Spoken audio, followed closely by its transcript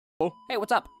Hey,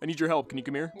 what's up? I need your help. Can you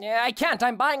come here? Yeah, I can't.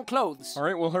 I'm buying clothes. All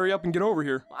right, well, hurry up and get over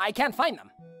here. I can't find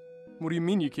them. What do you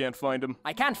mean you can't find them?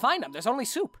 I can't find them. There's only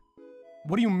soup.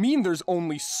 What do you mean there's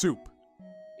only soup?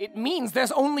 It means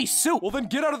there's only soup. Well, then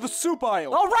get out of the soup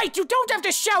aisle. All right, you don't have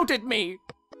to shout at me.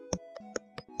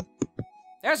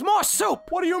 There's more soup.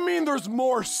 What do you mean there's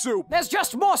more soup? There's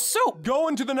just more soup. Go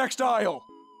into the next aisle.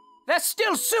 There's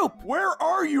still soup. Where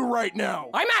are you right now?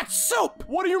 I'm at soup.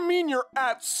 What do you mean you're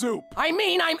at soup? I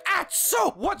mean I'm at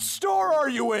soup. What store are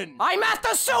you in? I'm at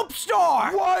the soup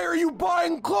store. Why are you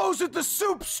buying clothes at the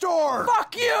soup store?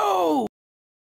 Fuck you.